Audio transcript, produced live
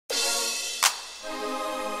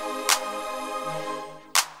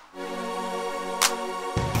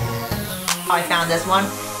how I found this one.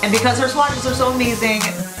 And because her swatches are so amazing,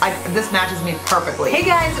 this matches me perfectly. Hey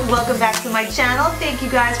guys, welcome back to my channel. Thank you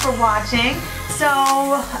guys for watching.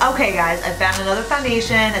 So, okay guys, I found another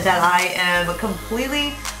foundation that I am completely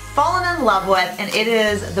fallen in love with, and it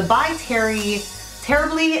is the by Terry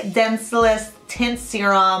Terribly Densiliss Tint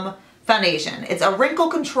Serum Foundation. It's a wrinkle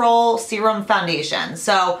control serum foundation.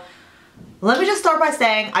 So, let me just start by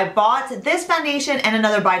saying I bought this foundation and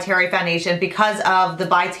another by Terry foundation because of the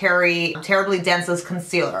by Terry Terribly Densiliss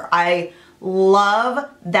concealer. I love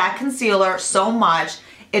that concealer so much.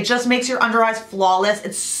 It just makes your under eyes flawless.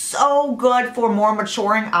 It's so good for more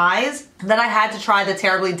maturing eyes that I had to try the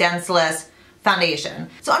Terribly Densiliss foundation.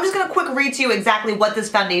 So I'm just gonna quick read to you exactly what this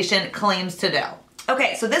foundation claims to do.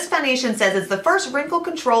 Okay, so this foundation says it's the first wrinkle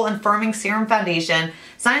control and firming serum foundation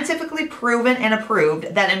scientifically proven and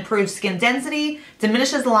approved that improves skin density,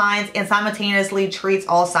 diminishes lines, and simultaneously treats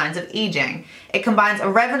all signs of aging. It combines a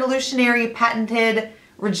revolutionary, patented,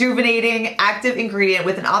 rejuvenating, active ingredient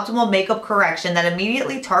with an optimal makeup correction that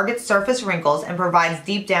immediately targets surface wrinkles and provides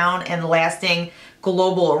deep down and lasting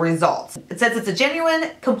global results. It says it's a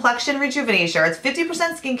genuine complexion rejuvenator. It's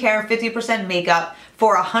 50% skincare, 50% makeup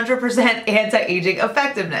for 100% anti-aging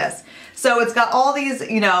effectiveness. So it's got all these,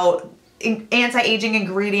 you know, anti-aging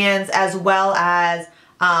ingredients as well as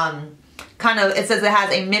it says it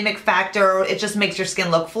has a mimic factor. It just makes your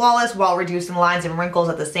skin look flawless while reducing lines and wrinkles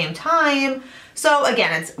at the same time. So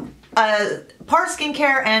again, it's part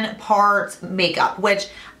skincare and part makeup, which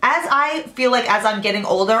as I feel like as I'm getting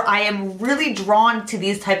older, I am really drawn to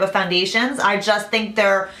these type of foundations. I just think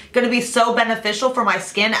they're gonna be so beneficial for my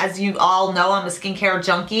skin. As you all know, I'm a skincare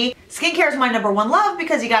junkie. Skincare is my #1 love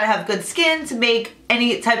because you gotta have good skin to make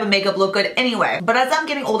any type of makeup look good anyway. But as I'm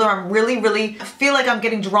getting older, I'm really feel like I'm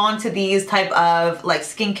getting drawn to these type of like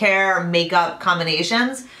skincare makeup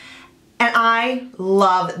combinations. And I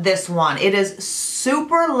love this one. It is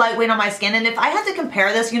super lightweight on my skin. And if I had to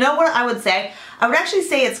compare this, you know what I would say? I would actually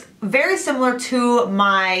say it's very similar to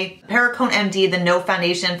my Perricone MD, the No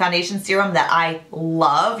Foundation serum that I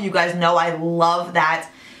love. You guys know I love that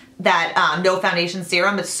No Foundation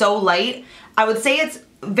serum. It's so light. I would say it's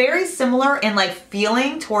very similar in like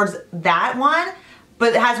feeling towards that one,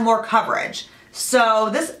 but it has more coverage. So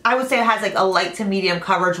this, I would say it has like a light to medium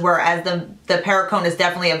coverage, whereas the Perricone is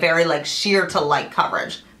definitely a very like sheer to light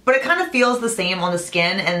coverage. But it kind of feels the same on the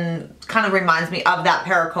skin and kind of reminds me of that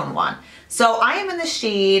Perricone one. So I am in the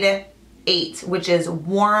shade 8, which is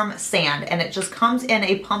Warm Sand, and it just comes in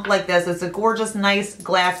a pump like this. It's a gorgeous, nice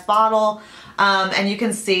glass bottle, and you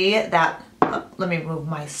can see that, let me move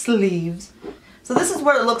my sleeves. So this is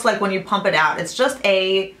what it looks like when you pump it out. It's just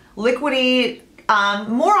a liquidy,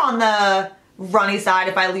 more on the runny side.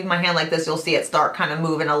 If I leave my hand like this, you'll see it start kind of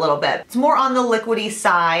moving a little bit. It's more on the liquidy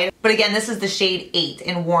side, but again, this is the shade 8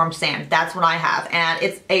 in Warm Sand. That's what I have, and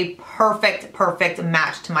it's a perfect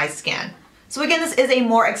match to my skin. So again, this is a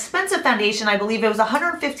more expensive foundation. I believe it was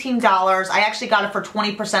 $115. I actually got it for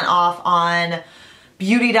 20% off on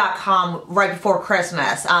beauty.com right before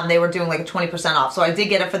Christmas. They were doing like a 20% off, so I did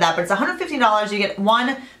get it for that, but it's $115. You get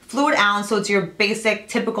 1 fluid ounce, so it's your basic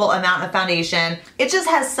typical amount of foundation. It just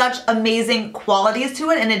has such amazing qualities to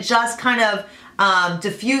it, and it just kind of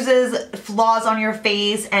diffuses flaws on your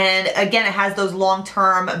face, and again, it has those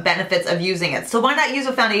long-term benefits of using it. So why not use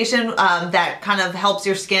a foundation that kind of helps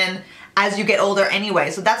your skin as you get older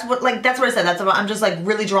anyway? So that's what I said. That's what I'm just like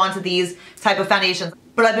really drawn to these type of foundations.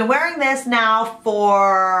 But I've been wearing this now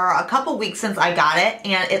for a couple weeks since I got it,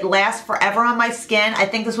 and it lasts forever on my skin. I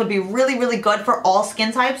think this would be really good for all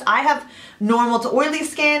skin types. I have normal to oily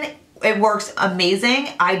skin. It works amazing.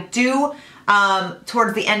 I do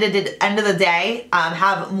towards the end of the day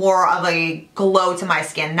have more of a glow to my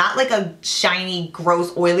skin. Not like a shiny,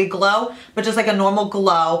 gross, oily glow, but just like a normal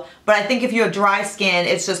glow. But I think if you have dry skin,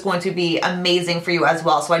 it's just going to be amazing for you as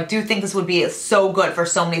well. So I do think this would be so good for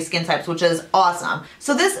so many skin types, which is awesome.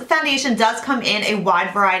 So this foundation does come in a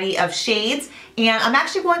wide variety of shades, and I'm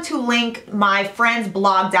actually going to link my friend's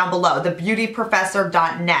blog down below,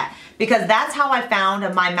 thebeautyprofessor.net, because that's how I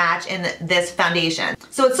found my match in this foundation.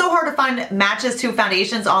 So it's so hard to find matches to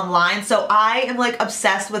foundations online, so I am like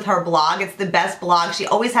obsessed with her blog. It's the best blog. She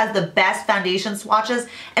always has the best foundation swatches,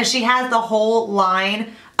 and she has the whole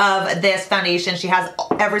line of this foundation. She has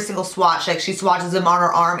every single swatch. Like, she swatches them on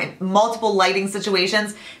her arm in multiple lighting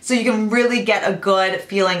situations, so you can really get a good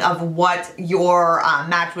feeling of what your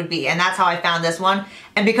match would be. And that's how I found this one.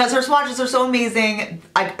 And because her swatches are so amazing,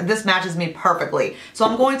 this matches me perfectly. So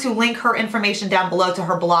I'm going to link her information down below to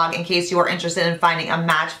her blog in case you are interested in finding a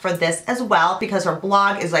match for this as well, because her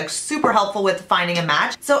blog is like super helpful with finding a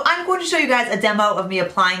match. So I'm going to show you guys a demo of me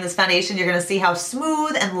applying this foundation. You're gonna see how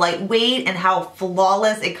smooth and lightweight and how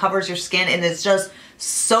flawless it covers your skin, and it's just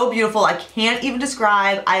so beautiful. I can't even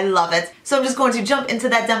describe. I love it. So I'm just going to jump into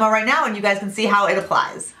that demo right now and you guys can see how it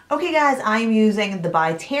applies. Okay guys, I'm using the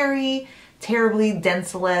by Terry Terribly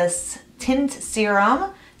Densiliss Tint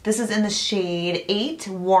Serum. This is in the shade 8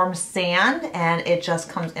 Warm Sand, and it just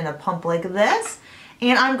comes in a pump like this.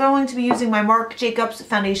 And I'm going to be using my Marc Jacobs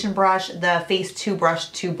foundation brush, the Face 2 brush,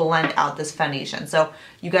 to blend out this foundation. So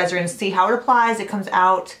you guys are going to see how it applies. It comes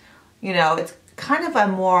out, you know, it's kind of a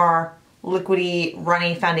more liquidy,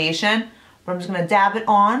 runny foundation, but I'm just going to dab it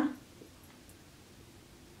on.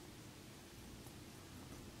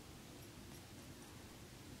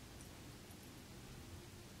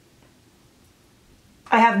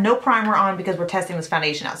 I have no primer on because we're testing this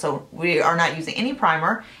foundation out, so we are not using any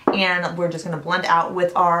primer, and we're just going to blend out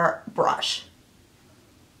with our brush.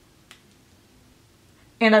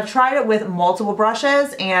 And I've tried it with multiple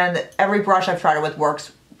brushes, and every brush I've tried it with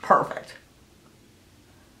works perfect.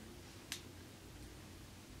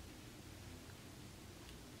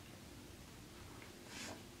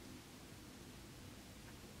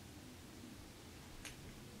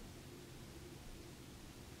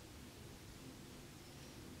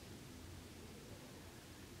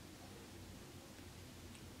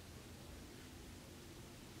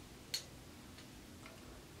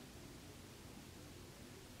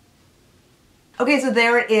 Okay, so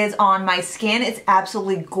there it is on my skin. It's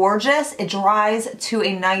absolutely gorgeous. It dries to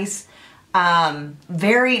a nice,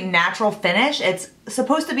 very natural finish. It's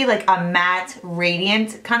supposed to be like a matte,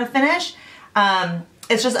 radiant kind of finish.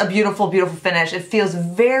 It's just a beautiful, beautiful finish. It feels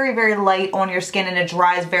very, very light on your skin, and it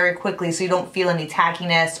dries very quickly, so you don't feel any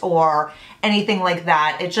tackiness or anything like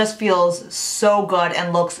that. It just feels so good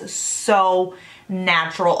and looks so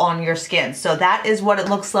natural on your skin. So that is what it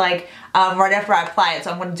looks like right after I apply it.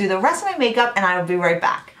 So I'm going to do the rest of my makeup and I will be right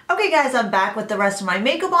back. Okay guys, I'm back with the rest of my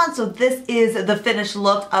makeup on. So this is the finished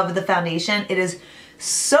look of the foundation. It is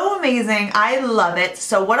so amazing. I love it.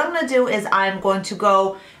 So what I'm going to do is I'm going to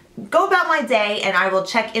go about my day, and I will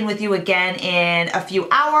check in with you again in a few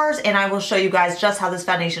hours, and I will show you guys just how this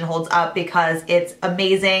foundation holds up because it's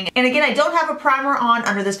amazing. And again, I don't have a primer on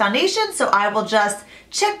under this foundation, so I will just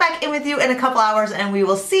check back in with you in a couple hours and we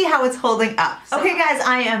will see how it's holding up. Okay guys,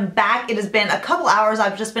 I am back. It has been a couple hours.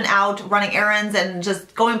 I've just been out running errands and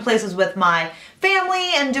just going places with my family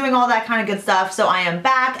and doing all that kind of good stuff. So I am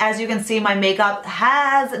back. As you can see, my makeup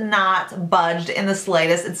has not budged in the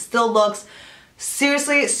slightest. It still looks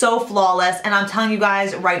seriously so flawless, and I'm telling you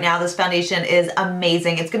guys right now, this foundation is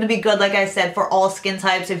amazing. It's going to be good, like I said, for all skin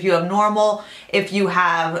types. If you have normal, if you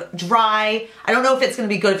have dry, I don't know if it's going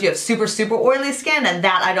to be good if you have super, super oily skin, and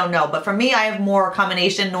that I don't know. But for me, I have more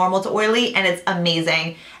combination normal to oily, and it's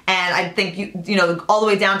amazing. And I think you know, all the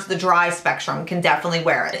way down to the dry spectrum can definitely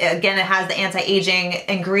wear it. Again, it has the anti-aging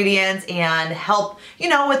ingredients and help, you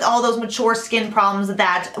know, with all those mature skin problems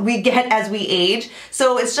that we get as we age.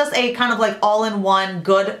 So it's just a kind of like all-in-one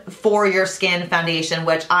good for your skin foundation,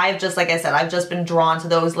 which I've just, like I said, I've just been drawn to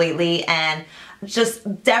those lately, and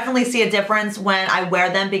just definitely see a difference when I wear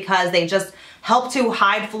them because they just help to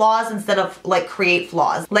hide flaws instead of like create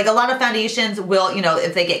flaws. Like a lot of foundations will, you know,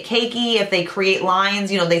 if they get cakey, if they create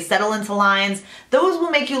lines, you know, they settle into lines, those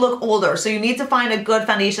will make you look older. So you need to find a good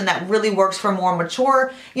foundation that really works for more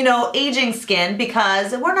mature, you know, aging skin,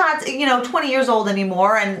 because we're not, you know, 20 years old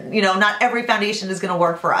anymore, and, you know, not every foundation is gonna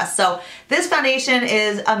work for us. So this foundation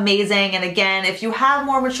is amazing. And again, if you have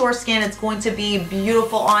more mature skin, it's going to be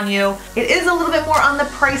beautiful on you. It is a little bit more on the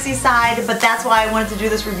pricey side, but that's why I wanted to do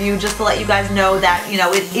this review, just to let you guys know that, you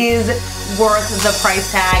know, it is worth the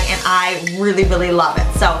price tag, and I really, really love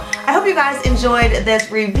it. So I hope you guys enjoyed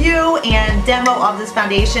this review and demo of this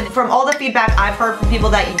foundation. From all the feedback I've heard from people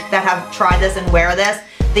that have tried this and wear this,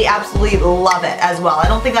 they absolutely love it as well. I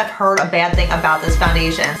don't think I've heard a bad thing about this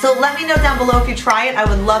foundation. So let me know down below if you try it. I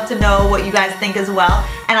would love to know what you guys think as well,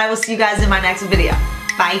 and I will see you guys in my next video.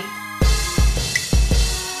 Bye.